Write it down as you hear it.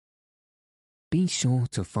be sure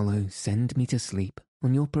to follow Send Me to Sleep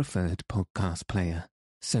on your preferred podcast player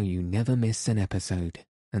so you never miss an episode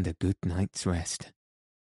and a good night's rest.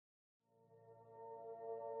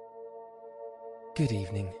 Good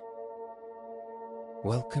evening.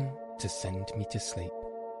 Welcome to Send Me to Sleep,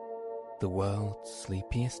 the world's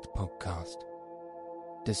sleepiest podcast,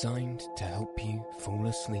 designed to help you fall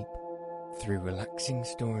asleep through relaxing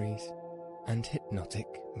stories and hypnotic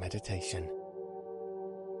meditation.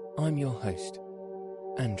 I'm your host,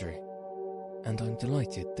 Andrew, and I'm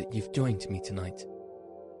delighted that you've joined me tonight.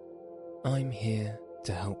 I'm here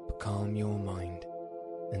to help calm your mind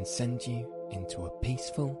and send you into a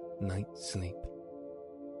peaceful night's sleep.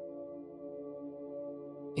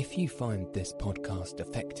 If you find this podcast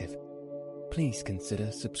effective, please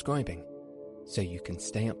consider subscribing so you can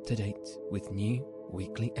stay up to date with new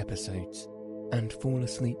weekly episodes and fall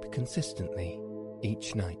asleep consistently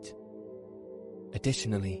each night.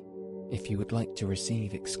 Additionally, if you would like to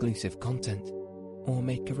receive exclusive content or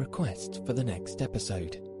make a request for the next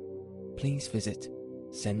episode, please visit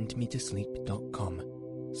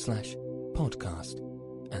sendmetosleep.com/podcast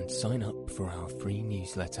and sign up for our free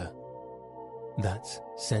newsletter. That's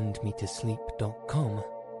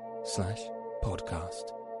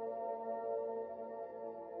sendmetosleep.com/podcast.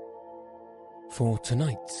 For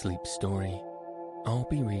tonight's sleep story, I'll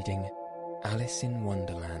be reading Alice in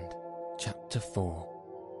Wonderland, Chapter 4,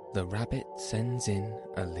 The Rabbit Sends in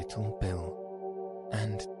a Little Bill,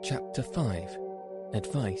 and Chapter 5,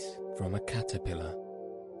 Advice from a Caterpillar,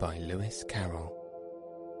 by Lewis Carroll.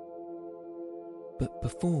 But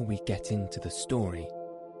before we get into the story,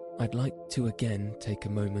 I'd like to again take a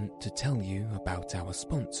moment to tell you about our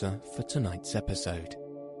sponsor for tonight's episode,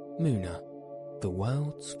 Moona, the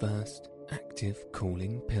world's first active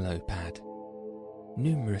cooling pillow pad.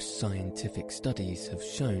 Numerous scientific studies have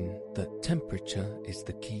shown that temperature is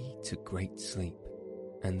the key to great sleep,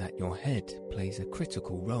 and that your head plays a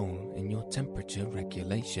critical role in your temperature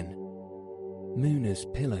regulation. Moona's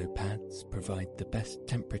pillow pads provide the best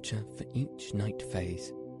temperature for each night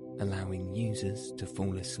phase, allowing users to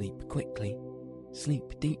fall asleep quickly,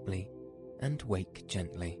 sleep deeply, and wake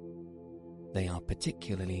gently. They are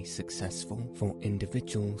particularly successful for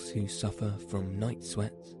individuals who suffer from night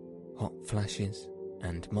sweats, hot flashes,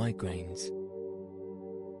 and migraines.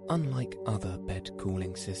 Unlike other bed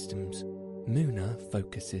cooling systems, Moona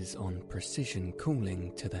focuses on precision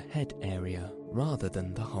cooling to the head area rather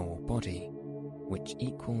than the whole body, which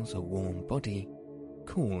equals a warm body,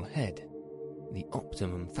 cool head, the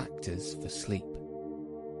optimum factors for sleep.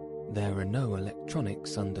 There are no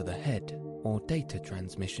electronics under the head or data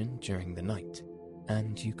transmission during the night,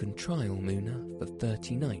 and you can trial Moona for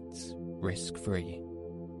 30 nights risk-free.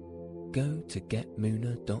 Go to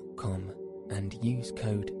getmoona.com and use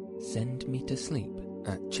code SENDMETOSLEEP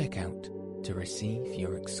at checkout to receive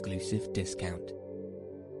your exclusive discount.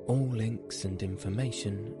 All links and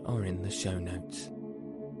information are in the show notes.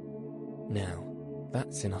 Now,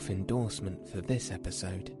 that's enough endorsement for this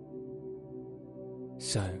episode.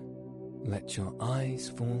 So, let your eyes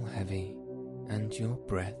fall heavy and your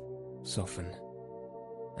breath soften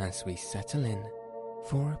as we settle in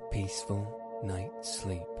for a peaceful night's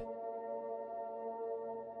sleep.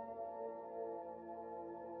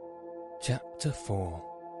 Chapter 4,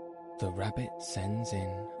 The Rabbit Sends in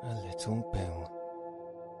a Little Bill.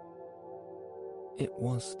 It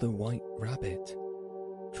was the White Rabbit,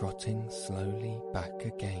 trotting slowly back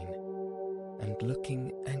again, and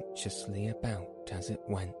looking anxiously about as it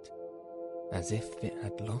went, as if it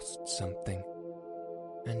had lost something,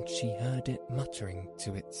 and she heard it muttering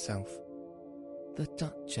to itself, "The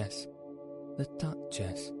Duchess, the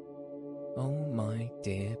Duchess, oh my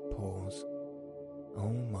dear paws,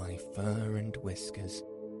 oh my fur and whiskers,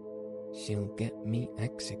 she'll get me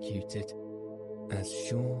executed, as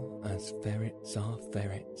sure as ferrets are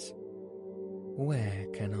ferrets. Where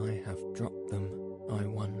can I have dropped them, I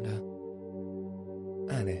wonder?"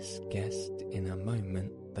 Alice guessed in a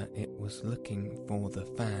moment that it was looking for the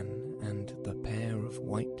fan and the pair of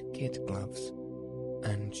white kid gloves,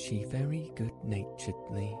 and she very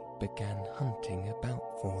good-naturedly began hunting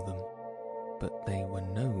about for them, but they were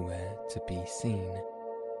nowhere to be seen.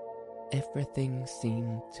 Everything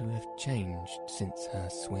seemed to have changed since her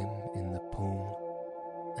swim in the pool,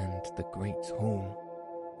 and the great hall,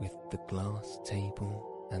 with the glass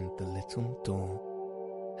table and the little door,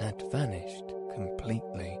 had vanished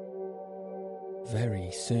completely.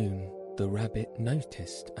 Very soon the rabbit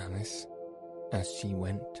noticed Alice as she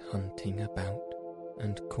went hunting about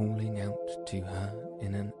and calling out to her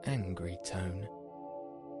in an angry tone,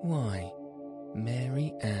 "Why,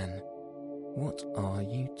 Mary Ann, what are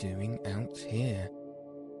you doing out here?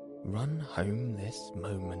 run home this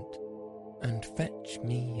moment and fetch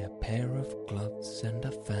me a pair of gloves and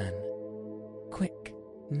a fan. Quick,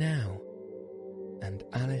 now!" And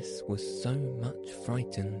Alice was so much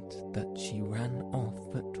frightened that she ran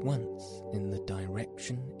off at once in the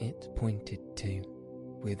direction it pointed to,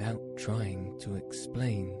 without trying to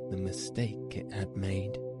explain the mistake it had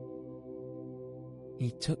made.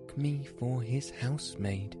 "He took me for his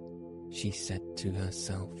housemaid," she said to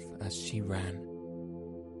herself as she ran.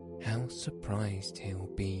 "How surprised he'll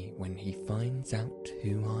be when he finds out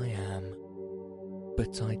who I am.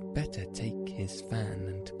 But I'd better take his fan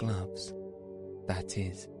and gloves. That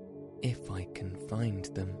is, if I can find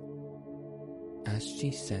them." As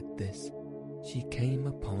she said this, she came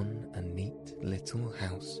upon a neat little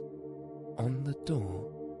house. On the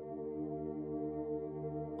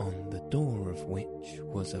door of which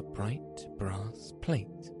was a bright brass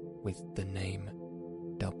plate with the name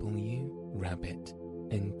W. Rabbit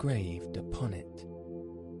engraved upon it.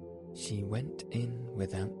 She went in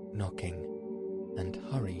without knocking and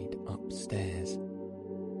hurried upstairs,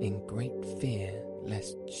 in great fear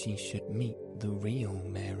lest she should meet the real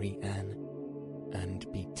Mary Ann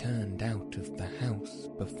and be turned out of the house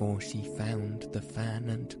before she found the fan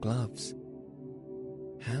and gloves.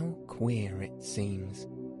 "How queer it seems,"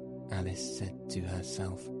 Alice said to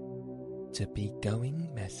herself, "to be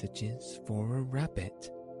going messages for a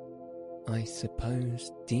rabbit. I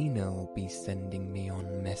suppose Dinah'll be sending me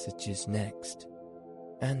on messages next."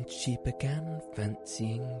 And she began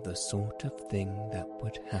fancying the sort of thing that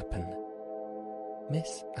would happen.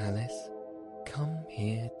 "Miss Alice, come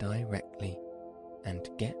here directly and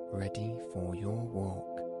get ready for your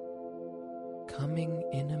walk." "Coming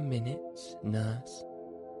in a minute, nurse."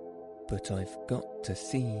 "But I've got to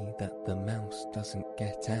see that the mouse doesn't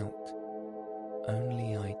get out.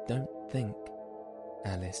 Only I don't think,"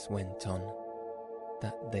 Alice went on,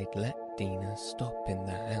 "that they'd let Dinah stop in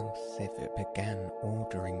the house if it began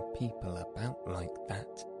ordering people about like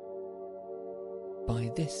that."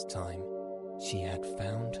 By this time, she had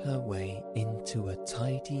found her way into a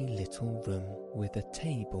tidy little room with a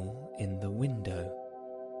table in the window,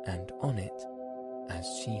 and on it, as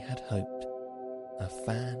she had hoped, a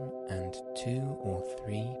fan and 2 or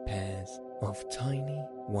 3 pairs of tiny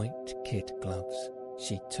white kid gloves.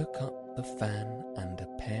 She took up the fan and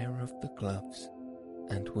a pair of the gloves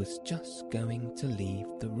and was just going to leave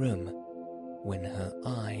the room when her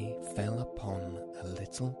eye fell upon a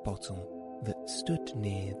little bottle that stood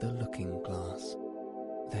near the looking glass.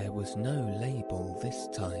 There was no label this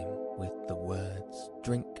time with the words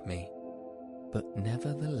 "Drink me," but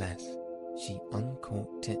nevertheless she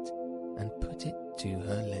uncorked it and put it to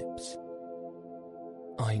her lips.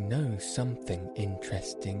 "I know something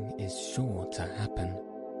interesting is sure to happen,"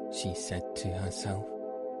 she said to herself,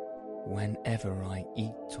 "whenever I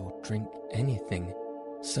eat or drink anything,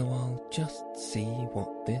 so I'll just see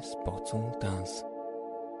what this bottle does.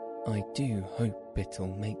 I do hope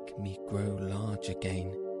it'll make me grow large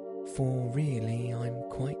again, for really I'm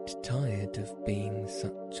quite tired of being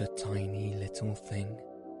such a tiny little thing."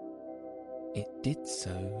 It did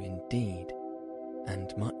so indeed,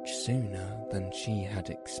 and much sooner than she had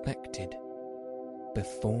expected.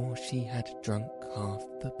 Before she had drunk half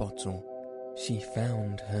the bottle, she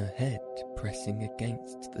found her head pressing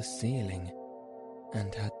against the ceiling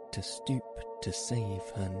and had to stoop to save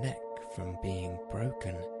her neck from being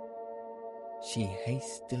broken. She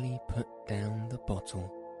hastily put down the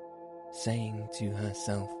bottle, saying to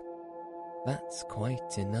herself, "That's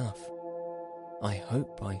quite enough. I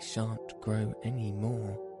hope I shan't grow any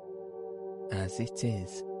more. As it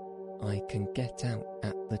is, I can get out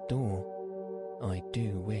at the door. I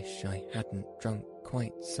do wish I hadn't drunk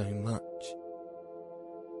quite so much."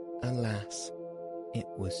 Alas, it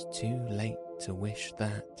was too late to wish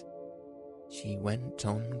that. She went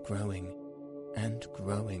on growing and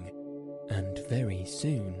growing, and very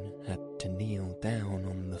soon had to kneel down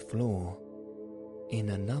on the floor. In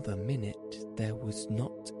another minute there was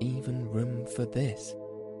not even room for this,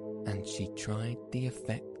 and she tried the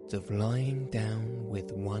effect of lying down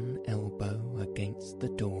with one elbow against the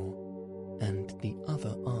door and the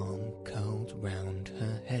other arm curled round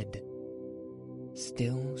her head.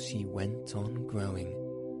 Still she went on growing,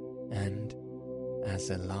 and, as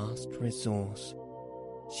a last resource,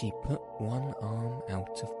 she put one arm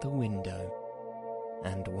out of the window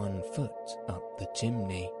and one foot up the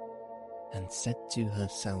chimney, and said to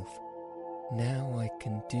herself, "Now I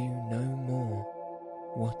can do no more.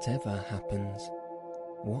 Whatever happens,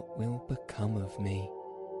 what will become of me?"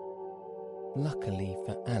 Luckily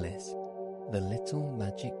for Alice, the little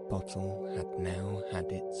magic bottle had now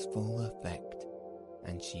had its full effect,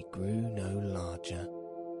 and she grew no larger.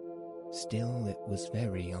 still it was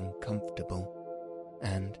very uncomfortable,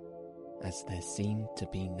 and as there seemed to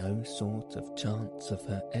be no sort of chance of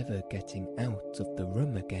her ever getting out of the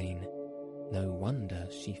room again, no wonder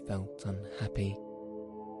she felt unhappy.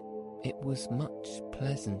 It was much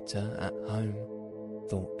pleasanter at home,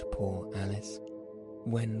 thought poor Alice,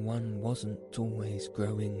 when one wasn't always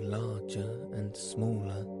growing larger and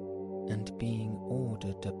smaller and being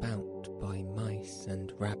ordered about by mice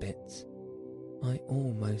and rabbits. I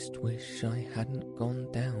almost wish I hadn't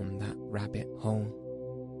gone down that rabbit hole.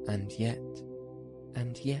 And yet,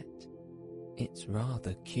 it's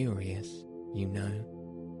rather curious, you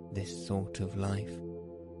know, this sort of life.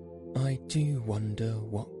 I do wonder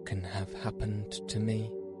what can have happened to me.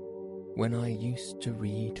 When I used to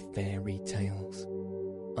read fairy tales,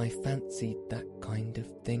 I fancied that kind of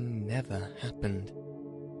thing never happened,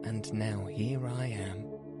 and now here I am,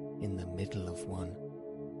 in the middle of one.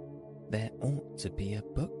 There ought to be a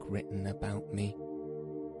book written about me,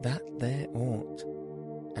 that there ought.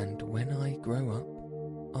 And when I grow up,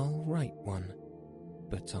 I'll write one,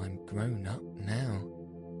 but I'm grown up now,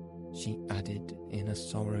 she added in a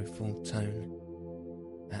sorrowful tone.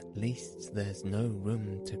 At least there's no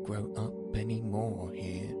room to grow up any more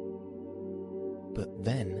here. But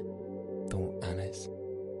then, thought Alice,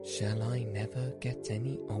 shall I never get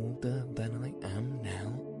any older than I am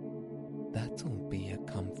now? That'll be a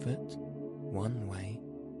comfort, one way,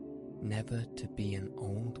 never to be an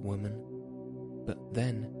old woman. But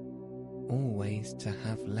then, always to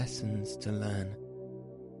have lessons to learn.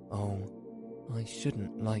 Oh, I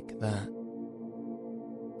shouldn't like that.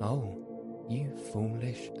 Oh, you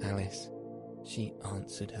foolish Alice, she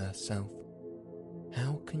answered herself.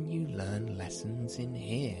 How can you learn lessons in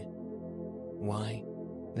here? Why,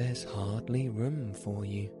 there's hardly room for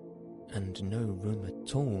you, and no room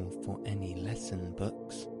at all for any lesson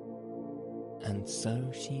books. And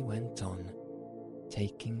so she went on,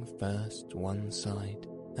 taking first one side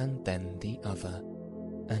and then the other,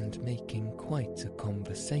 and making quite a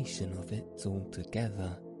conversation of it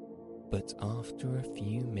altogether. But after a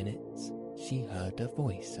few minutes she heard a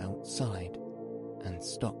voice outside, and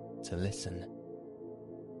stopped to listen.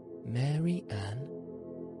 "Mary Ann,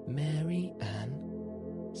 Mary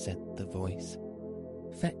Ann," said the voice,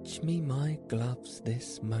 "fetch me my gloves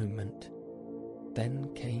this moment."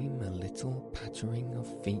 Then came a little pattering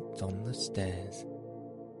of feet on the stairs.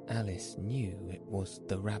 Alice knew it was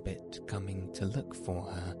the rabbit coming to look for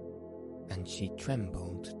her, and she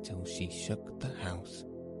trembled till she shook the house,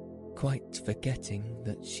 quite forgetting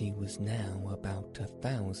that she was now about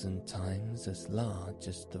 1,000 times as large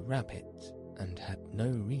as the rabbit and had no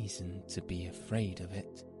reason to be afraid of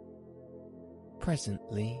it.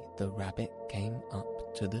 Presently the rabbit came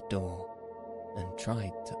up to the door and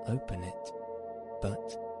tried to open it,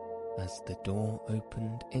 but as the door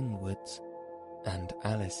opened inwards, and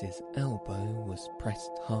Alice's elbow was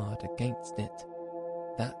pressed hard against it,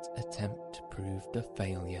 that attempt proved a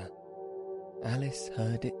failure. Alice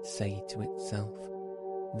heard it say to itself,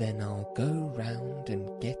 "Then I'll go round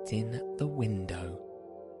and get in at the window."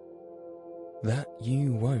 "That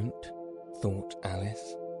you won't," thought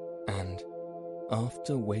Alice, and,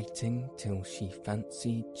 after waiting till she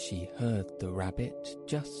fancied she heard the rabbit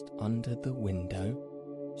just under the window,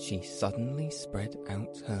 she suddenly spread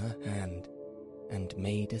out her hand and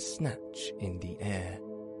made a snatch in the air.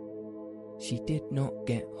 She did not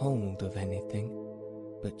get hold of anything,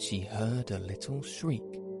 but she heard a little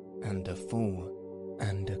shriek and a fall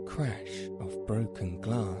and a crash of broken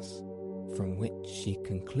glass, from which she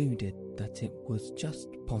concluded that it was just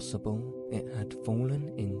possible it had fallen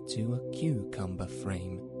into a cucumber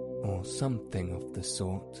frame or something of the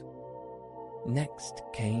sort. Next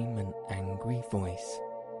came an angry voice,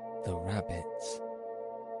 the rabbit's.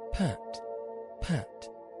 "Pat, Pat,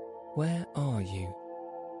 where are you?"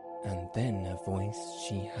 And then a voice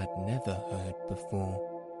she had never heard before.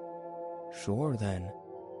 "Sure then,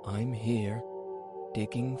 I'm here,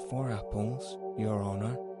 digging for apples, your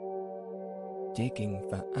honour." "Digging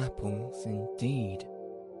for apples indeed,"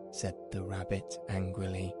 said the rabbit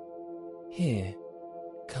angrily. "Here,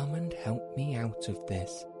 come and help me out of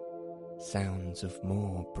this." Sounds of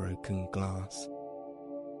more broken glass.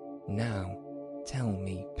 "Now, tell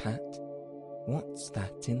me, Pat, what's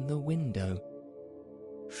that in the window?"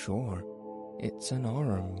 "Sure, it's an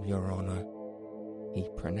arm, your honour." He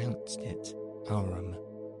pronounced it arm.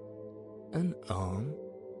 "An arm?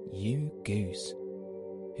 You goose!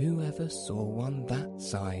 Who ever saw one that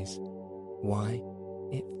size? Why,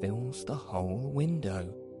 it fills the whole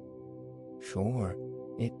window." "Sure,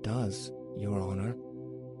 it does, your honour,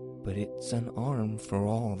 but it's an arm for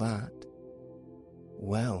all that."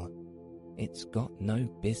 "Well, It's got no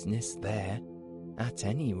business there, at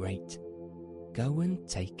any rate. Go and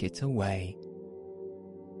take it away."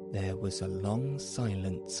 There was a long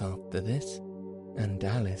silence after this, and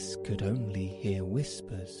Alice could only hear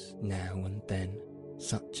whispers now and then,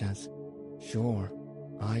 such as, "Sure,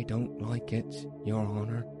 I don't like it, Your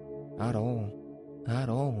Honour, at all, at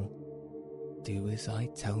all. Do as I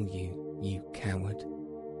tell you, you coward."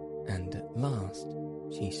 And at last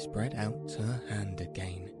she spread out her hand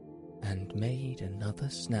again and made another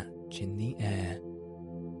snatch in the air.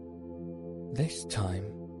 This time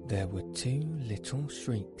there were 2 little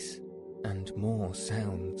shrieks and more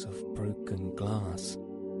sounds of broken glass.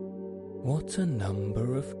 What a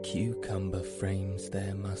number of cucumber frames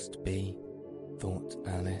there must be, thought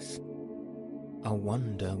Alice. I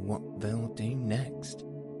wonder what they'll do next.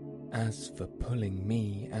 As for pulling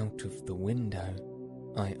me out of the window,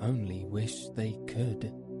 I only wish they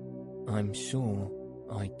could. I'm sure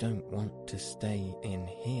I don't want to stay in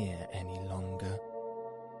here any longer.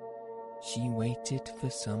 She waited for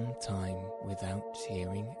some time without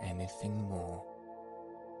hearing anything more.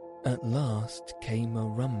 At last came a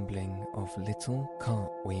rumbling of little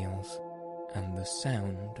cartwheels and the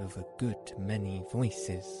sound of a good many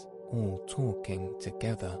voices all talking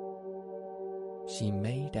together. She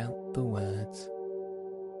made out the words,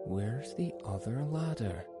 "Where's the other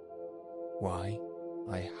ladder? Why,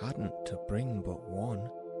 I hadn't to bring but one.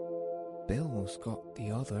 Bill's got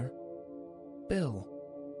the other. Bill,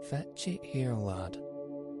 fetch it here, lad.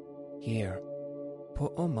 Here,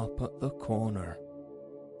 put 'em up at the corner.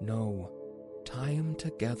 No, tie 'em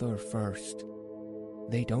together first.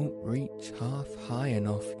 They don't reach half high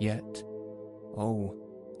enough yet. Oh,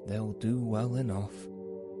 they'll do well enough.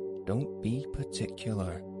 Don't be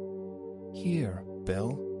particular. Here,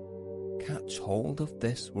 Bill, catch hold of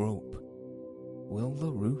this rope. Will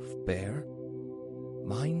the roof bear?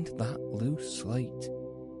 Mind that loose slate.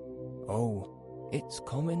 Oh, it's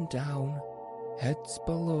coming down. Heads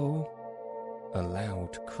below." A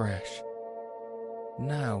loud crash.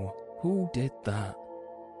 Now, who did that?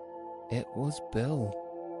 It was Bill,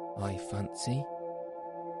 I fancy.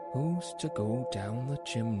 Who's to go down the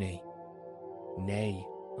chimney? Nay,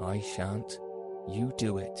 I shan't. You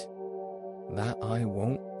do it. That I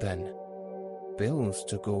won't then. Bill's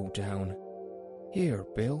to go down. Here,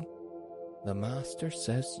 Bill. The master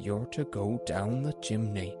says you're to go down the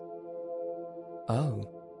chimney. Oh,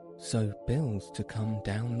 so Bill's to come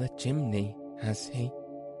down the chimney, has he?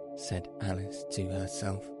 Said Alice to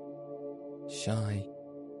herself. Shy,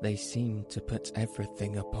 they seem to put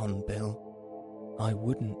everything upon Bill. I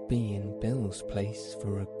wouldn't be in Bill's place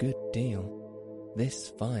for a good deal. This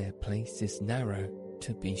fireplace is narrow,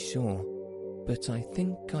 to be sure, but I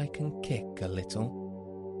think I can kick a little.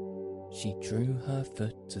 She drew her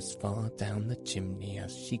foot as far down the chimney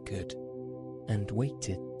as she could, and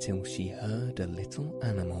waited till she heard a little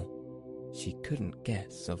animal, she couldn't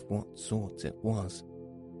guess of what sort it was,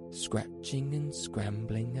 scratching and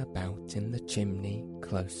scrambling about in the chimney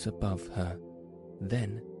close above her.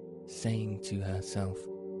 Then, saying to herself,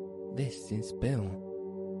 "This is Bill,"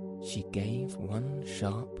 she gave one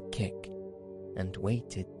sharp kick and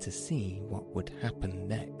waited to see what would happen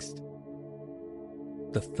next.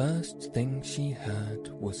 The first thing she heard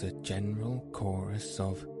was a general chorus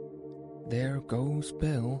of, "There goes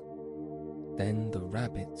Bill." Then the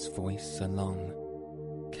rabbit's voice along,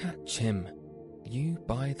 "Catch him, you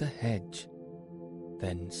by the hedge."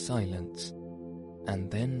 Then silence,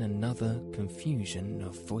 and then another confusion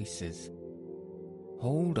of voices.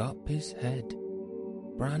 "Hold up his head.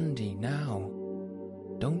 Brandy now.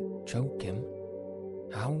 Don't choke him.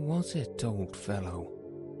 How was it, old fellow?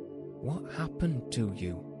 What happened to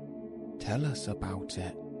you? Tell us about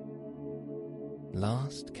it."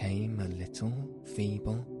 Last came a little,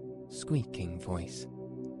 feeble, squeaking voice.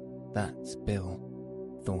 "That's Bill,"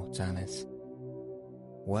 thought Alice.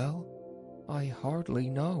 "Well, I hardly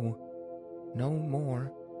know. No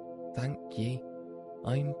more, thank ye.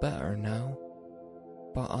 I'm better now.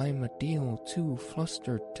 But I'm a deal too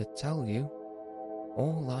flustered to tell you.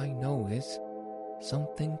 All I know is,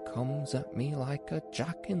 something comes at me like a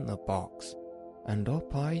jack-in-the-box, and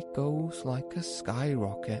up I goes like a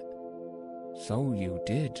skyrocket." "So you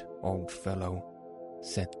did, old fellow,"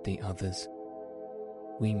 said the others.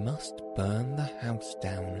 "We must burn the house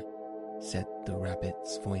down," said the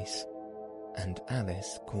rabbit's voice, and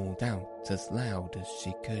Alice called out as loud as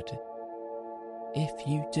she could, "If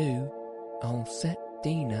you do, I'll set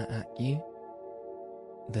Dina at you."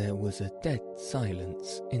 There was a dead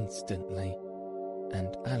silence instantly,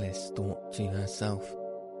 and Alice thought to herself,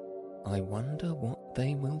 "I wonder what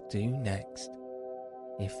they will do next.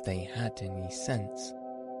 If they had any sense,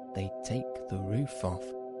 they'd take the roof off.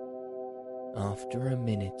 After a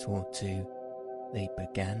minute or two, they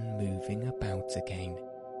began moving about again,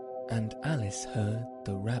 and Alice heard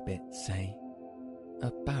the rabbit say,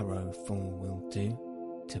 "A barrowful will do,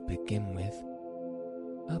 to begin with."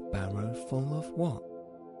 A barrowful of what?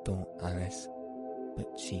 Thought Alice,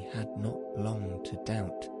 but she had not long to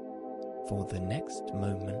doubt, for the next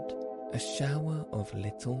moment a shower of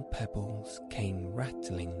little pebbles came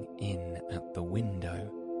rattling in at the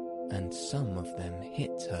window, and some of them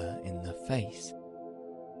hit her in the face.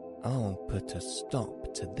 "I'll put a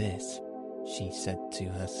stop to this," she said to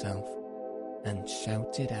herself, and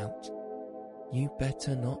shouted out, "You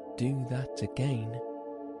better not do that again,"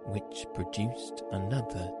 which produced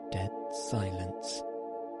another dead silence.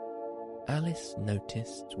 Alice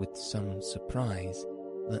noticed with some surprise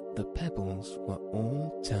that the pebbles were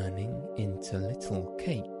all turning into little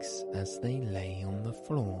cakes as they lay on the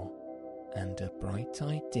floor, and a bright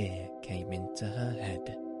idea came into her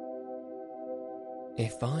head.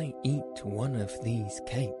 "If I eat one of these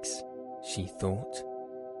cakes," she thought,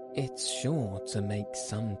 "it's sure to make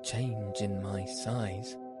some change in my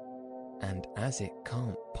size, and as it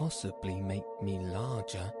can't possibly make me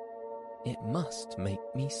larger, it must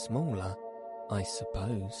make me smaller, I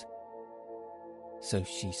suppose." So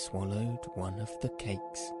she swallowed one of the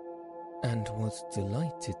cakes, and was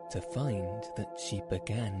delighted to find that she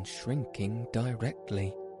began shrinking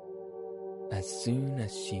directly. As soon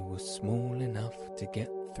as she was small enough to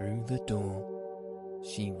get through the door,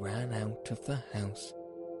 she ran out of the house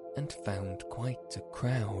and found quite a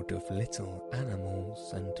crowd of little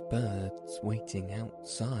animals and birds waiting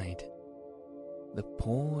outside. The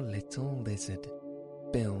poor little lizard,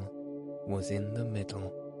 Bill, was in the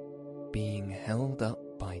middle, being held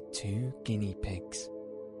up by 2 guinea pigs,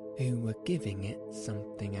 who were giving it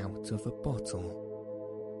something out of a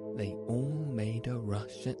bottle. They all made a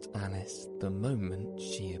rush at Alice the moment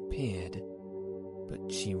she appeared,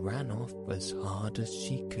 but she ran off as hard as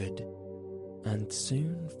she could, and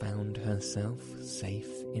soon found herself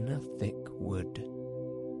safe in a thick wood.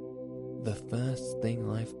 "The first thing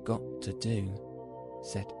I've got to do,"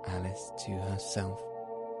 said Alice to herself,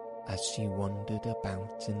 as she wandered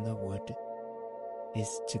about in the wood,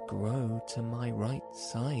 "is to grow to my right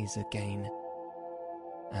size again,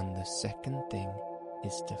 and the second thing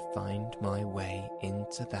is to find my way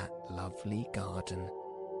into that lovely garden.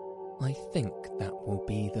 I think that will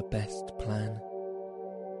be the best plan."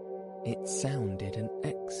 It sounded an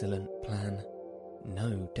excellent plan,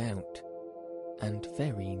 no doubt, and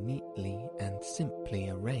very neatly and simply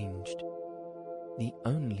arranged. The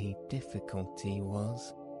only difficulty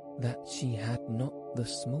was that she had not the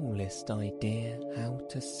smallest idea how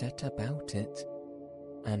to set about it,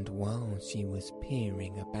 and while she was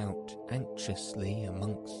peering about anxiously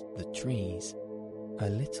amongst the trees, a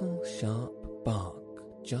little sharp bark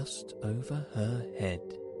just over her head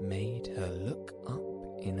made her look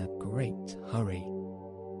up in a great hurry.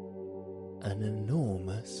 An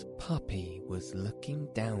enormous puppy was looking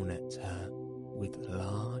down at her with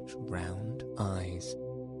large round eyes,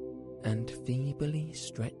 and feebly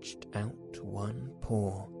stretched out one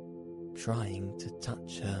paw, trying to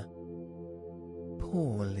touch her.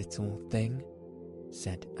 "Poor little thing,"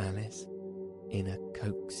 said Alice, in a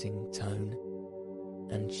coaxing tone,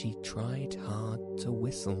 and she tried hard to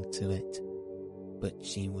whistle to it, but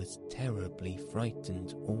she was terribly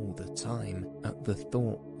frightened all the time at the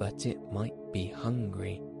thought that it might be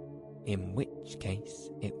hungry, in which case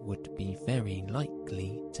it would be very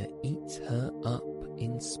likely to eat her up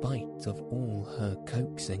in spite of all her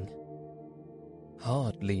coaxing.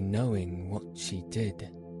 Hardly knowing what she did,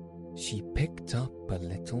 she picked up a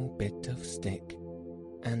little bit of stick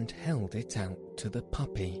and held it out to the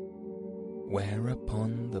puppy,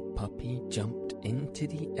 whereupon the puppy jumped into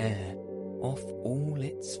the air off all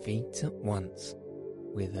its feet at once,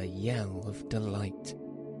 with a yell of delight,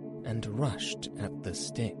 and rushed at the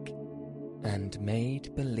stick, and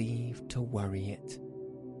made believe to worry it.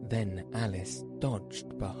 Then Alice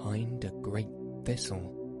dodged behind a great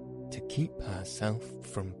thistle to keep herself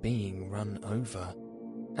from being run over,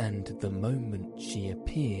 and the moment she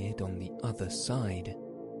appeared on the other side,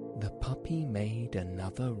 the puppy made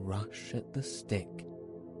another rush at the stick,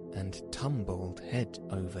 and tumbled head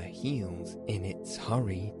over heels in its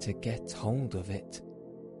hurry to get hold of it.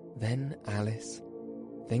 Then Alice,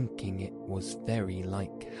 thinking it was very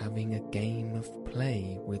like having a game of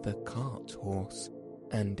play with a cart horse,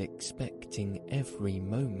 and expecting every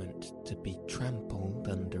moment to be trampled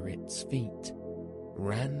under its feet,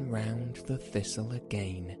 ran round the thistle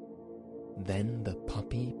again. Then the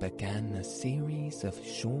puppy began a series of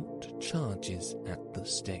short charges at the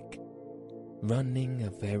stick, running a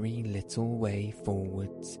very little way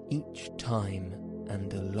forwards each time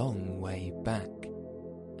and a long way back,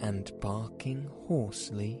 and barking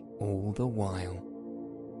hoarsely all the while,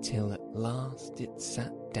 till at last it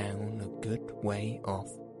sat down a good way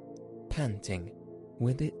off, panting,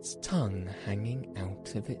 with its tongue hanging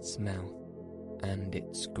out of its mouth, and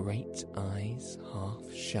its great eyes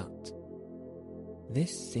half shut.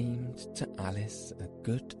 This seemed to Alice a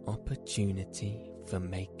good opportunity for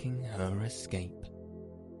making her escape,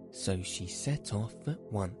 so she set off at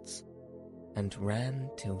once, and ran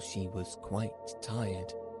till she was quite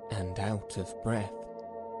tired and out of breath,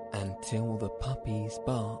 until the puppy's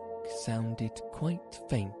bark sounded quite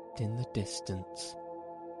faint in the distance.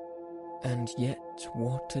 "And yet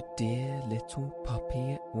what a dear little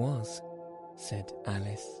puppy it was," said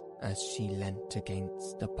Alice as she leant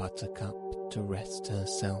against a buttercup to rest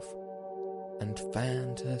herself, and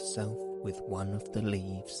fanned herself with one of the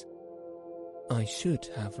leaves. "I should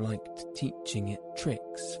have liked teaching it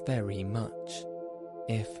tricks very much,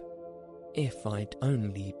 if I'd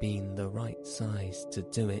only been the right size to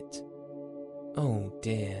do it. Oh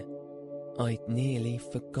dear, I'd nearly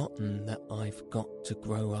forgotten that I've got to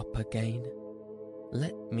grow up again.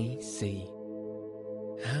 Let me see.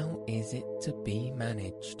 How is it to be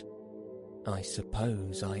managed? I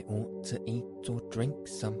suppose I ought to eat or drink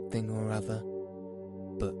something or other,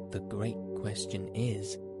 but the great question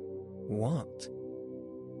is, what?"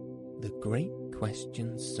 The great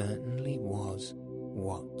question certainly was,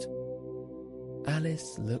 what?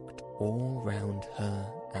 Alice looked all round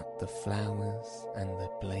her at the flowers and the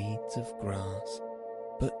blades of grass,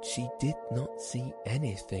 but she did not see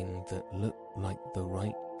anything that looked like the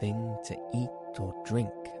right thing to eat or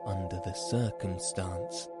drink under the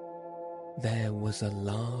circumstance. There was a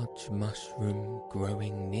large mushroom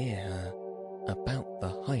growing near her, about the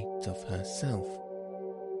height of herself,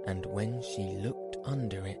 and when she looked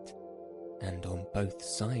under it, and on both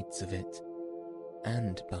sides of it,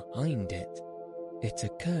 and behind it, it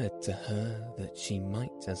occurred to her that she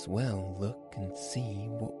might as well look and see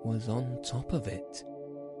what was on top of it.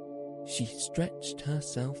 She stretched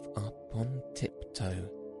herself up on tiptoe,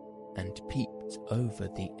 and peeped over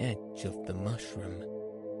the edge of the mushroom,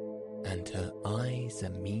 and her eyes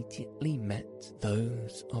immediately met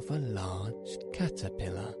those of a large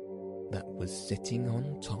caterpillar that was sitting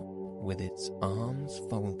on top with its arms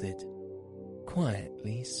folded,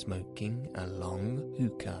 quietly smoking a long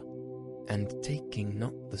hookah, and taking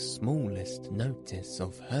not the smallest notice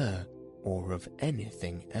of her or of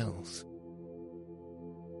anything else.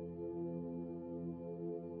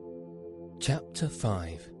 Chapter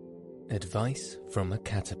 5. Advice from a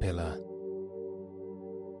Caterpillar.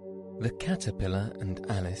 The caterpillar and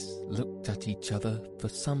Alice looked at each other for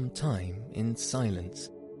some time in silence.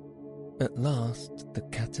 At last the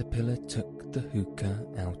caterpillar took the hookah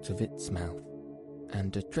out of its mouth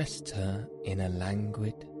and addressed her in a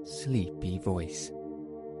languid, sleepy voice.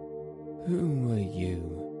 "Who are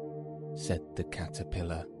you?" said the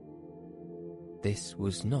caterpillar. This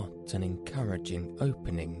was not an encouraging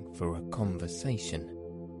opening for a conversation.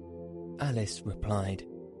 Alice replied,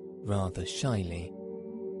 rather shyly,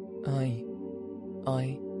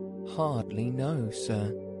 I hardly know,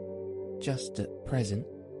 sir. Just at present.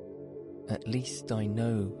 At least I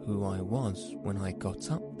know who I was when I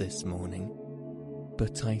got up this morning,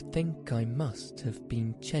 but I think I must have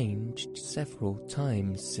been changed several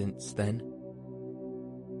times since then."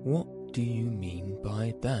 "What do you mean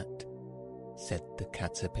by that?" said the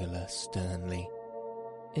caterpillar sternly.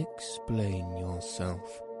 "Explain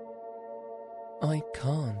yourself." "I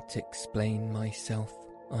can't explain myself,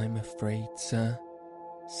 I'm afraid, sir,"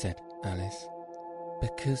 said Alice,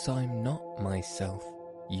 "because I'm not myself,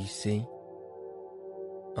 you see."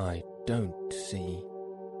 "I don't see,"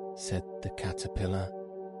 said the caterpillar.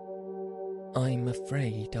 "I'm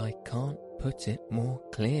afraid I can't put it more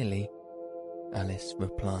clearly," Alice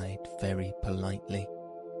replied very politely,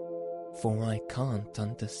 "for I can't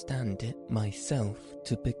understand it myself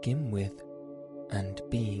to begin with, and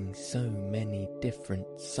being so many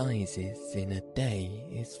different sizes in a day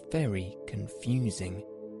is very confusing."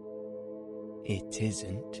 "It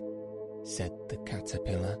isn't," said the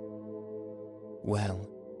caterpillar. "Well,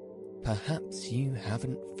 perhaps you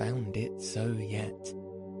haven't found it so yet,"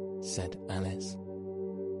 said Alice,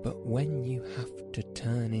 "but when you have to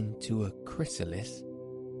turn into a chrysalis,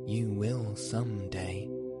 you will some day,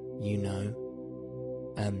 you know,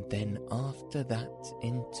 and then after that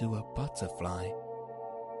into a butterfly.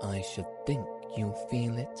 I should think you'll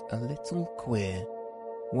feel it a little queer,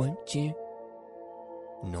 won't you?"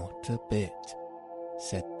 "Not a bit,"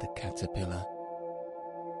 said the caterpillar.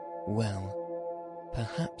 "Well,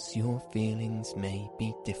 Perhaps your feelings may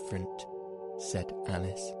be different, said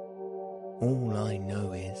Alice. All I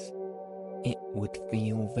know is, it would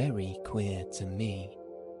feel very queer to me.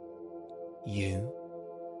 You?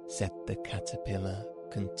 Said the caterpillar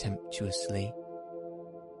contemptuously.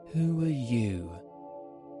 Who are you?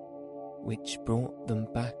 Which brought them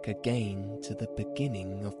back again to the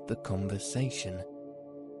beginning of the conversation.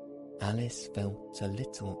 Alice felt a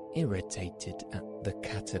little irritated at the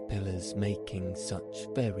caterpillars making such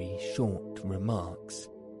very short remarks,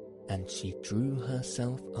 and she drew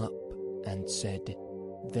herself up and said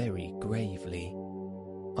very gravely,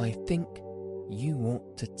 I think you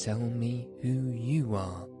ought to tell me who you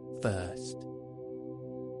are first.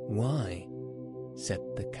 Why? Said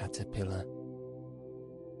the caterpillar.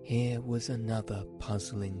 Here was another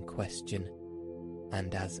puzzling question,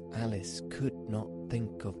 and as Alice could not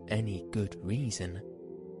think of any good reason,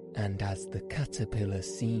 and as the caterpillar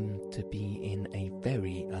seemed to be in a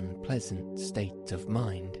very unpleasant state of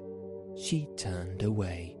mind, she turned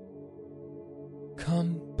away.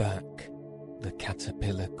 Come back, the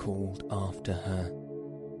caterpillar called after her.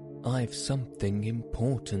 I've something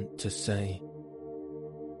important to say.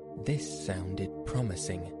 This sounded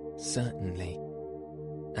promising, certainly.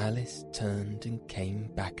 Alice turned and came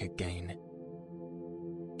back again.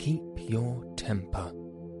 Keep your temper,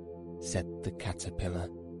 said the caterpillar.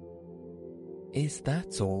 Is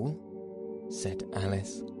that all? Said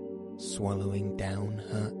Alice, swallowing down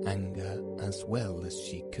her anger as well as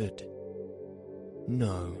she could.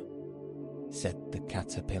 No, said the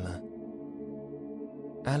caterpillar.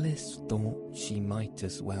 Alice thought she might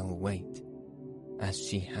as well wait, as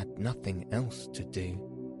she had nothing else to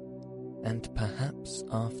do, and perhaps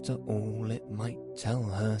after all it might tell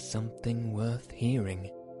her something worth hearing.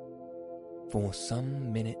 For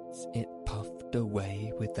some minutes it puffed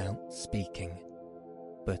away without speaking,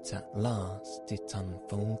 but at last it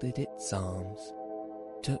unfolded its arms,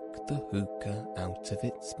 took the hookah out of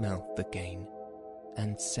its mouth again,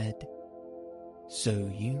 and said, So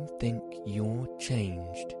you think you're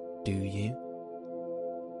changed, do you?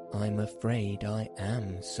 I'm afraid I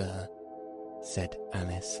am, sir, said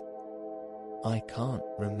Alice. I can't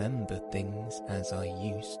remember things as I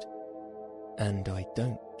used, and I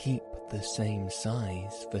don't keep the same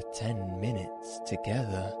size for 10 minutes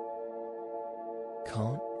together.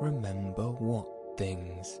 Can't remember what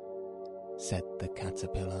things, said the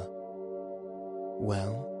caterpillar.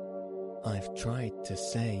 Well, I've tried to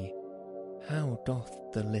say, how doth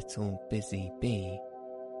the little busy bee,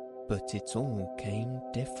 but it all came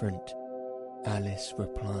different, Alice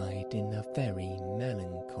replied in a very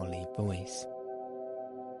melancholy voice.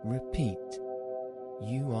 Repeat,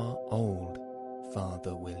 you are old,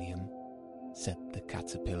 Father William, said the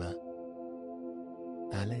caterpillar.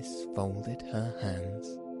 Alice folded her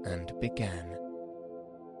hands and began.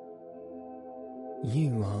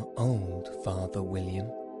 You are old, Father William,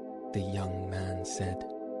 the young man said,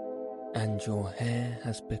 and your hair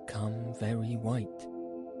has become very white,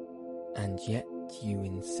 and yet you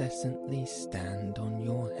incessantly stand on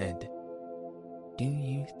your head. Do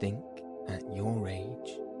you think, at your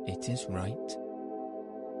age, it is right?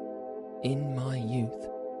 In my youth,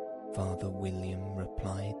 Father William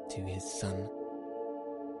replied to his son,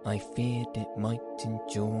 I feared it might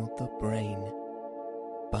injure the brain,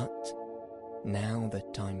 but now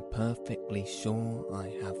that I'm perfectly sure I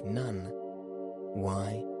have none,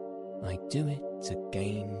 why, I do it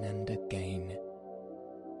again and again.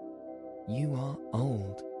 You are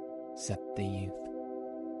old, said the youth,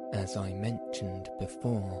 as I mentioned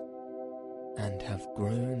before, and have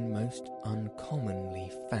grown most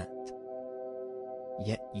uncommonly fat.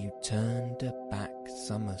 Yet you turned a back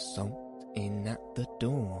somersault in at the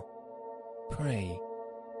door. Pray,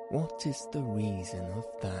 what is the reason of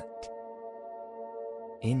that?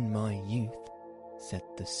 In my youth, said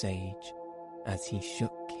the sage, as he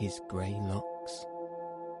shook his grey locks,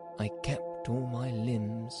 I kept all my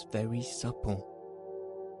limbs very supple.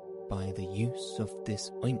 By the use of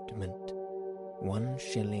this ointment, 1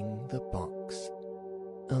 shilling the box.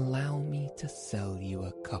 Allow me to sell you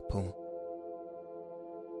a couple.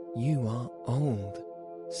 You are old,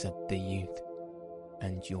 said the youth,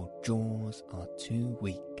 and your jaws are too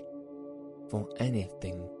weak for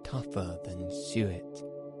anything tougher than suet.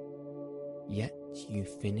 Yet you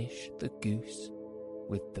finish the goose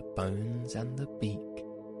with the bones and the beak.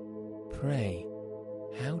 Pray,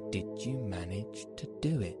 how did you manage to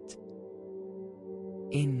do it?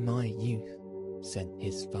 In my youth, said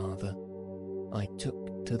his father, I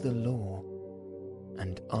took to the law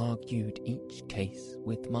and argued each case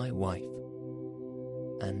with my wife,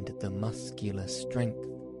 and the muscular strength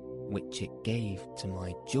which it gave to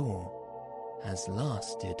my jaw has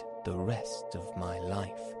lasted the rest of my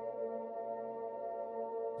life."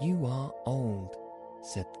 "You are old,"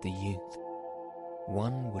 said the youth.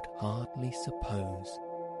 "One would hardly suppose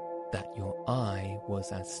that your eye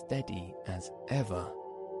was as steady as ever.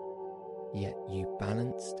 Yet you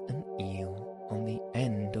balanced an eel on the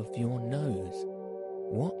end of your nose.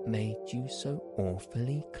 What made you so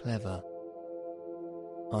awfully clever?"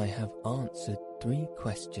 "I have answered 3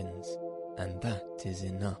 questions, and that is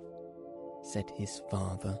enough," said his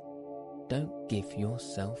father. "Don't give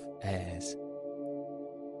yourself airs.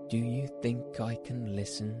 Do you think I can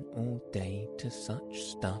listen all day to such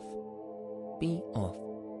stuff? Be off,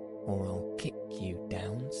 or I'll kick you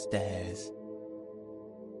downstairs."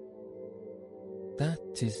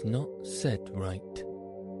 "That is not said right,"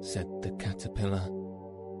 said the caterpillar.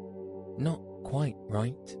 "Not quite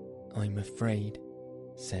right, I'm afraid,"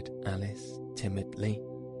 said Alice timidly.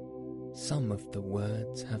 "Some of the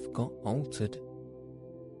words have got altered."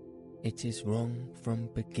 "It is wrong from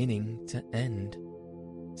beginning to end,"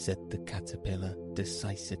 said the caterpillar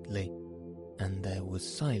decisively, and there was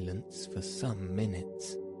silence for some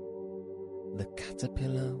minutes. The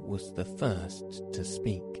caterpillar was the first to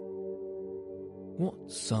speak.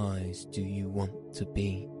 "What size do you want to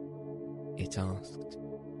be?" it asked.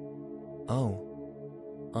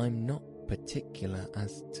 "Oh, I'm not particular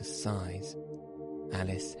as to size,"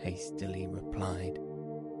 Alice hastily replied.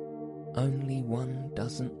 "Only one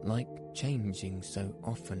doesn't like changing so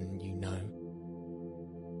often, you know."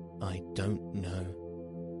 "I don't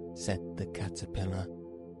know," said the caterpillar.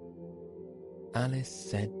 Alice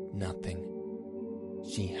said nothing.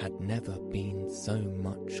 She had never been so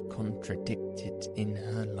much contradicted in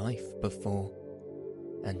her life before,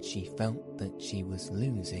 and she felt that she was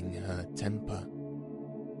losing her temper.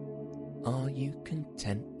 "Are you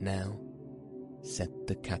content now?" said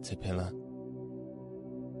the caterpillar.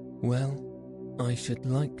 "Well, I should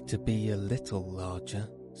like to be a little larger,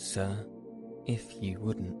 sir, if you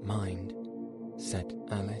wouldn't mind," said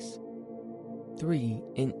Alice. 3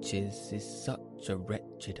 inches is such a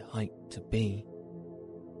wretched height to be."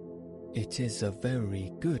 "It is a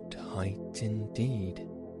very good height indeed,"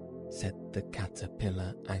 said the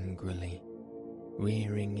caterpillar angrily,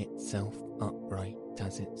 rearing itself upright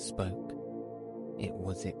as it spoke. It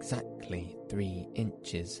was exactly 3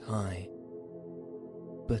 inches high.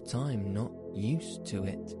 "But I'm not used to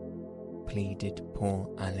it," pleaded poor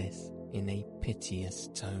Alice in a piteous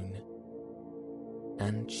tone.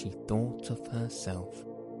 And she thought of herself.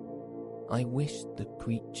 "I wish the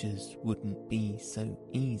creatures wouldn't be so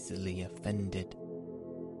easily offended."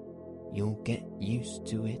 "You'll get used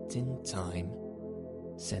to it in time,"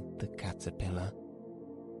 said the caterpillar,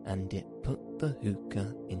 and it put the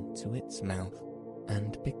hookah into its mouth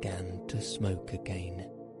and began to smoke again.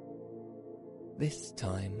 This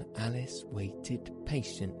time Alice waited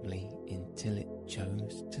patiently until it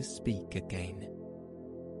chose to speak again.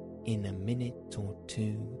 In a minute or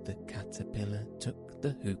 2 the caterpillar took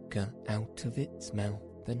the hookah out of its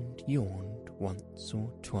mouth and yawned once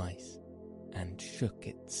or twice and shook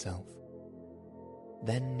itself.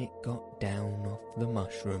 Then it got down off the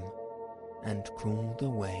mushroom and crawled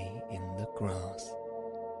away in the grass,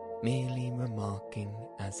 merely remarking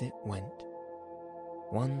as it went,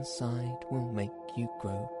 "One side will make you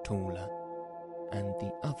grow taller, and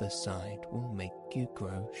the other side will make you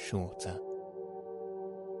grow shorter."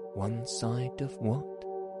 "One side of what?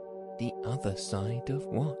 The other side of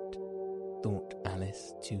what?" thought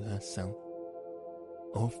Alice to herself.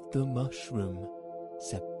 "Of the mushroom,"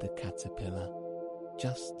 said the caterpillar,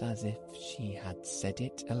 just as if she had said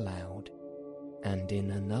it aloud, and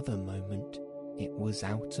in another moment it was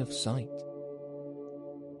out of sight.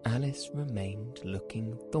 Alice remained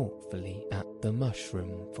looking thoughtfully at the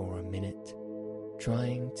mushroom for a minute,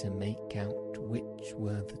 trying to make out which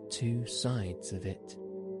were the 2 sides of it,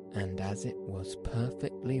 and as it was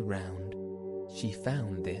perfectly round, she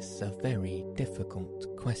found this a very difficult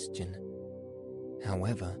question.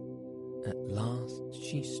 However, at last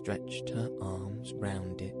she stretched her arms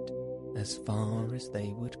round it as far as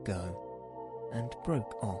they would go, and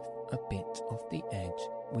broke off a bit of the edge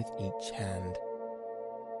with each hand.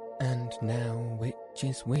 "And now which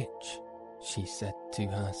is which?" she said to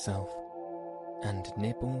herself, and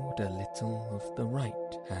nibbled a little of the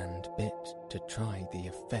right hand bit to try the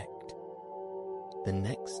effect. The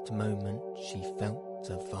next moment she felt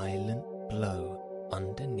a violent blow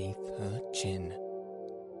underneath her chin.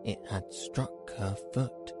 It had struck her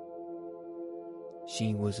foot.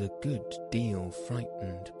 She was a good deal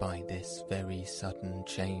frightened by this very sudden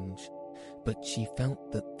change, but she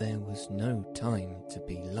felt that there was no time to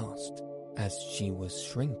be lost, as she was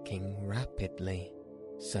shrinking rapidly,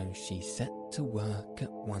 so she set to work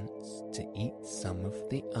at once to eat some of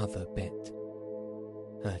the other bit.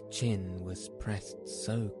 Her chin was pressed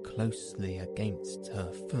so closely against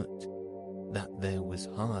her foot that there was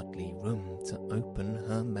hardly room to open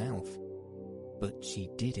her mouth, but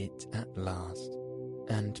she did it at last,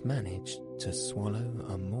 and managed to swallow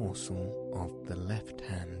a morsel of the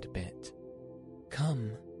left-hand bit.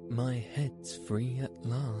 "Come, my head's free at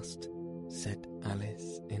last," said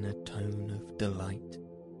Alice in a tone of delight,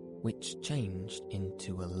 which changed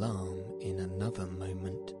into alarm in another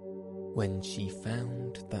moment, when she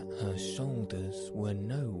found that her shoulders were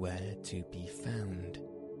nowhere to be found.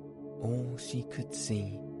 All she could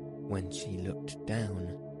see, when she looked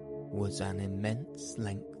down, was an immense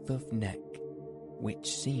length of neck,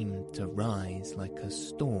 which seemed to rise like a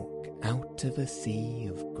stalk out of a sea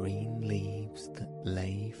of green leaves that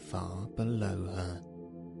lay far below her.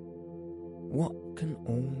 "What can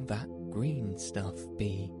all that green stuff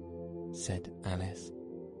be?" said Alice.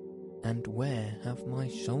 "And where have my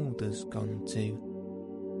shoulders gone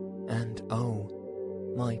to? And oh,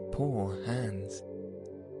 my poor hands,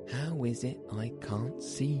 how is it I can't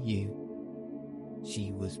see you?"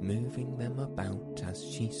 She was moving them about as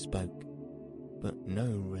she spoke, but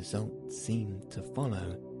no result seemed to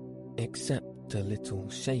follow, except a little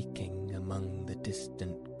shaking among the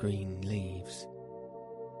distant green leaves.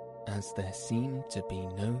 As there seemed to be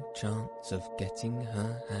no chance of getting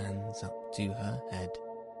her hands up to her head,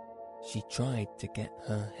 she tried to get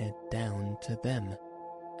her head down to them,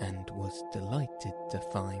 and was delighted to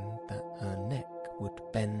find that her neck would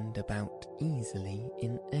bend about easily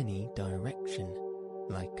in any direction,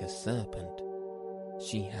 like a serpent.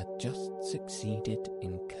 She had just succeeded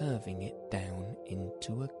in curving it down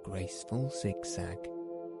into a graceful zigzag,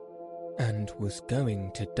 and was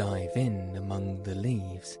going to dive in among the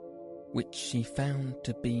leaves, which she found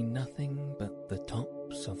to be nothing but the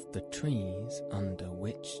tops of the trees under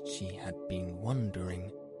which she had been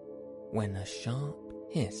wandering, when a sharp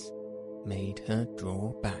hiss made her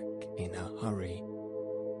draw back in a hurry.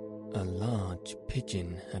 A large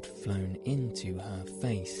pigeon had flown into her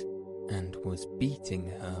face and was beating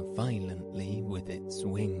her violently with its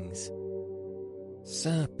wings.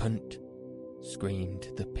 "Serpent!"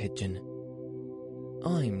 screamed the pigeon.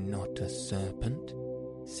 "I'm not a serpent,"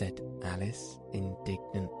 said Alice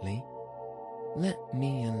indignantly. "Let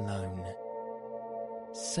me alone."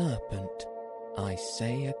 "Serpent, I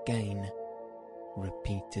say again,"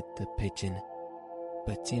 repeated the pigeon,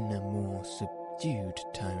 but in a more subdued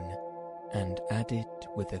tone, and added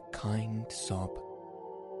with a kind sob,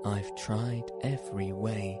 "I've tried every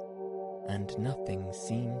way, and nothing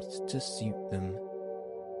seems to suit them."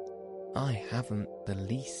 "I haven't the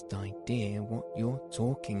least idea what you're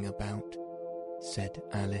talking about," said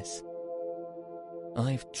Alice.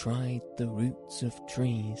 "I've tried the roots of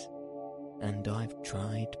trees, and I've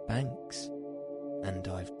tried banks, and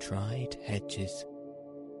I've tried hedges,"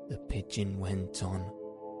 the pigeon went on,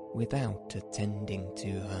 without attending to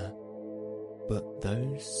her. "But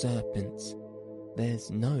those serpents, there's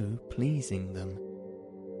no pleasing them."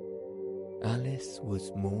 Alice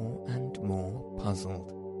was more and more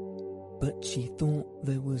puzzled, but she thought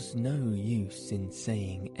there was no use in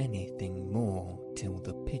saying anything more till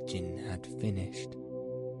the pigeon had finished.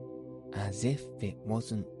 "As if it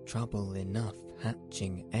wasn't trouble enough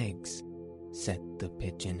hatching eggs," said the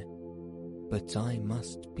pigeon, "but I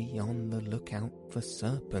must be on the lookout for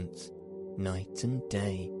serpents, night and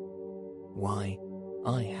day. Why,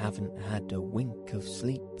 I haven't had a wink of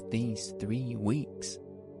sleep these 3 weeks."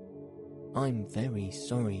 "I'm very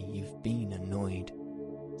sorry you've been annoyed,"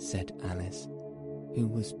 said Alice, who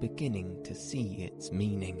was beginning to see its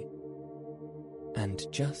meaning. "And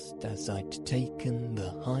just as I'd taken the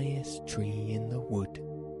highest tree in the wood,"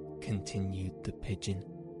 continued the pigeon,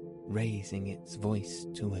 raising its voice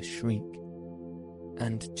to a shriek,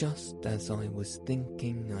 "and just as I was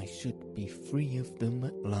thinking I should be free of them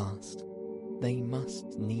at last, they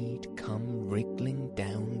must need come wriggling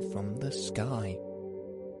down from the sky.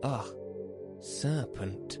 Ah,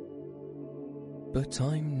 serpent!" "But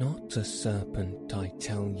I'm not a serpent, I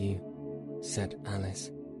tell you," said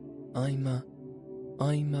Alice. I'm a...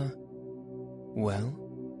 "Well,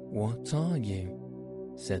 what are you?"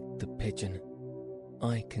 said the pigeon.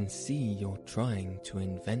 "I can see you're trying to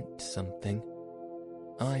invent something."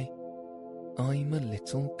 I'm a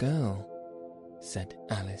little girl," said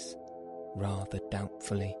Alice, rather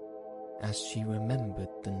doubtfully, as she remembered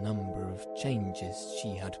the number of changes she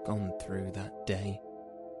had gone through that day.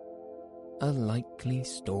 "A likely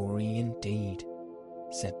story indeed,"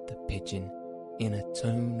 said the pigeon in a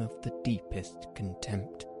tone of the deepest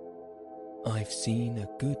contempt. I've seen a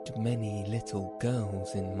good many little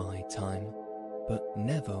girls in my time, but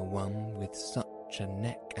never one with such a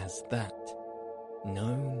neck as that.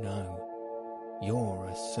 No, no, you're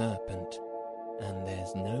a serpent, and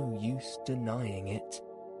there's no use denying it.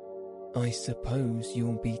 I suppose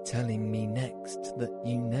you'll be telling me next that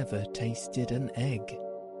you never tasted an egg.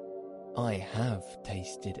 I have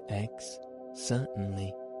tasted eggs,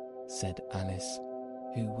 certainly, said Alice,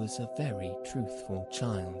 who was a very truthful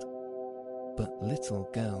child. But little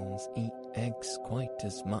girls eat eggs quite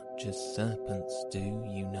as much as serpents do,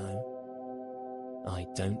 you know. I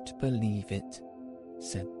don't believe it,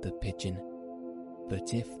 said the pigeon.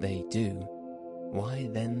 But if they do, why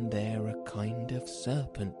then they're a kind of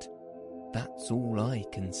serpent. That's all I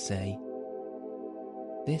can say.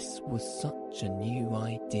 This was such a new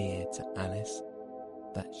idea to Alice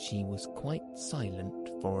that she was quite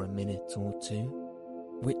silent for a minute or two,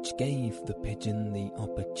 which gave the pigeon the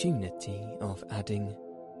opportunity of adding,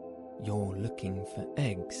 "You're looking for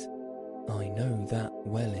eggs. I know that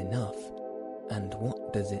well enough, and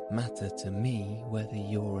what does it matter to me whether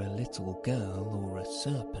you're a little girl or a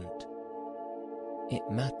serpent?" "It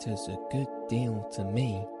matters a good deal to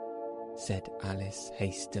me," said Alice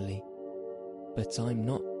hastily, "but I'm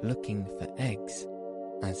not looking for eggs,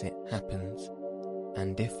 as it happens,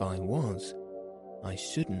 and if I was, I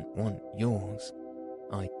shouldn't want yours.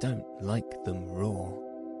 I don't like them raw."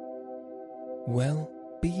 "Well,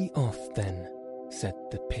 be off then," said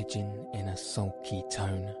the pigeon in a sulky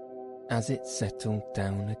tone, as it settled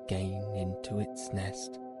down again into its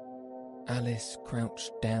nest. Alice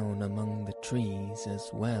crouched down among the trees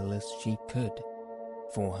as well as she could,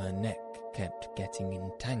 for her neck kept getting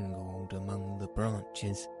entangled among the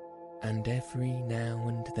branches, and every now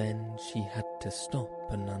and then she had to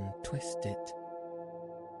stop and untwist it.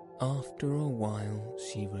 After a while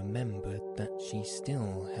she remembered that she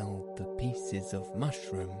still held the pieces of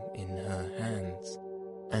mushroom in her hands,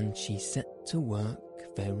 and she set to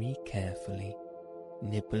work very carefully,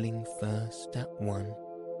 nibbling first at one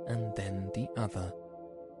and then the other,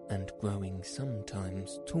 and growing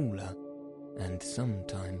sometimes taller and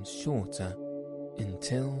sometimes shorter,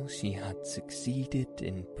 until she had succeeded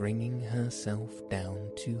in bringing herself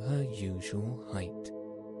down to her usual height.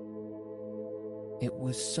 It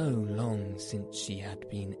was so long since she had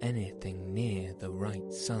been anything near the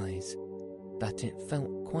right size that it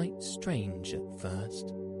felt quite strange at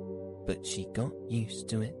first, but she got used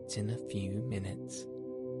to it in a few minutes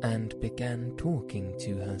and began talking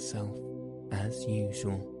to herself as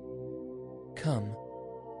usual. "Come,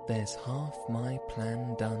 there's half my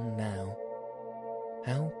plan done now.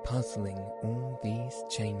 How puzzling all these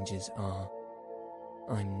changes are.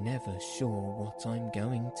 I'm never sure what I'm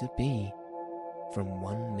going to be, from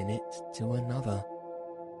one minute to another.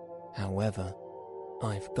 However,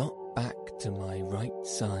 I've got back to my right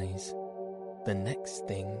size. The next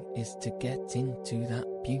thing is to get into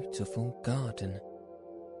that beautiful garden.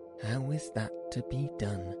 How is that to be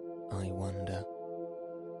done, I wonder?"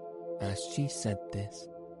 As she said this,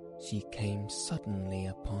 she came suddenly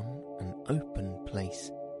upon an open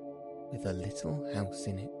place with a little house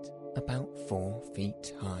in it about 4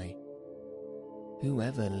 feet high.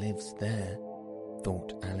 "Whoever lives there,"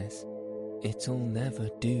 thought Alice, "it'll never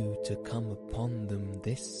do to come upon them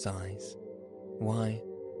this size. Why,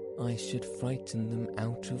 I should frighten them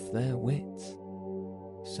out of their wits."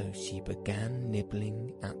 So she began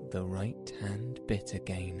nibbling at the right-hand bit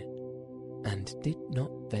again, and did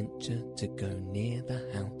not venture to go near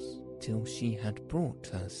the house till she had brought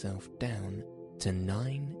herself down to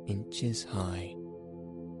 9 inches high.